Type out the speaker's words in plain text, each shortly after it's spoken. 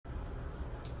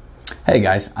Hey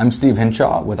guys, I'm Steve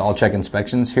Hinshaw with All Check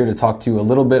Inspections, here to talk to you a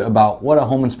little bit about what a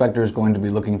home inspector is going to be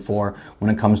looking for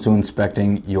when it comes to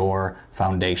inspecting your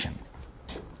foundation.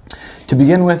 To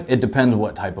begin with, it depends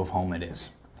what type of home it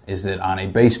is. Is it on a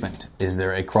basement? Is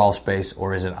there a crawl space?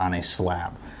 Or is it on a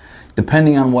slab?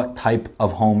 Depending on what type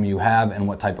of home you have and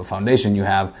what type of foundation you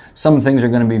have, some things are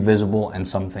going to be visible and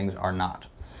some things are not.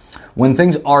 When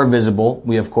things are visible,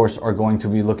 we of course are going to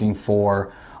be looking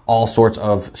for all sorts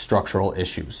of structural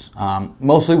issues.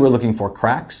 Mostly we're looking for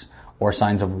cracks or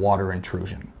signs of water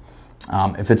intrusion.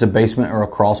 If it's a basement or a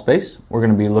crawl space, we're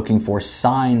going to be looking for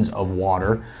signs of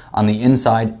water on the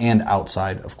inside and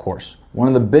outside, of course. One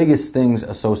of the biggest things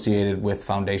associated with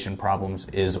foundation problems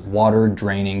is water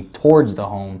draining towards the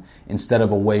home instead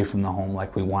of away from the home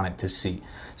like we want it to see.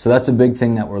 So that's a big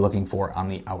thing that we're looking for on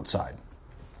the outside.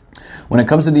 When it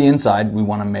comes to the inside, we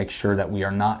want to make sure that we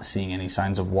are not seeing any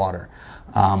signs of water.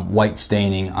 White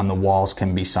staining on the walls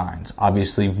can be signs.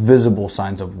 Obviously, visible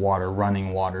signs of water,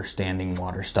 running water, standing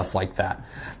water, stuff like that.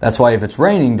 That's why if it's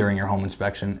raining during your home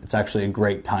inspection, it's actually a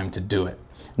great time to do it.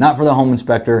 Not for the home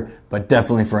inspector, but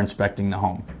definitely for inspecting the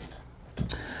home.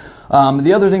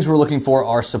 The other things we're looking for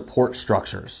are support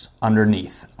structures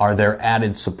underneath. Are there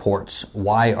added supports?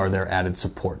 Why are there added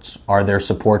supports? Are there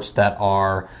supports that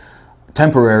are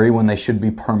temporary when they should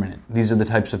be permanent? These are the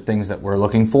types of things that we're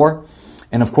looking for.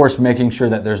 And of course, making sure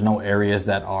that there's no areas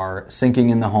that are sinking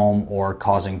in the home or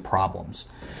causing problems.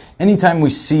 Anytime we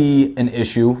see an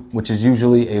issue, which is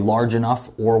usually a large enough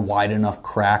or wide enough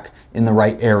crack in the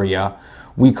right area,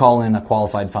 we call in a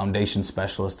qualified foundation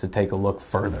specialist to take a look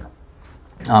further.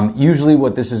 Usually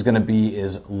what this is going to be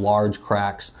is large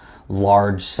cracks,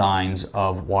 large signs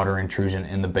of water intrusion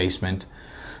in the basement,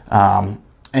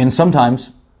 and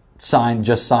sometimes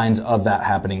just signs of that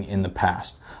happening in the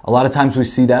past. A lot of times we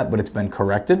see that, but it's been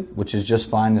corrected, which is just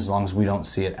fine as long as we don't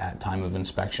see it at time of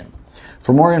inspection.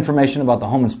 For more information about the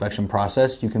home inspection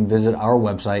process, you can visit our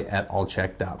website at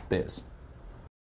allcheck.biz.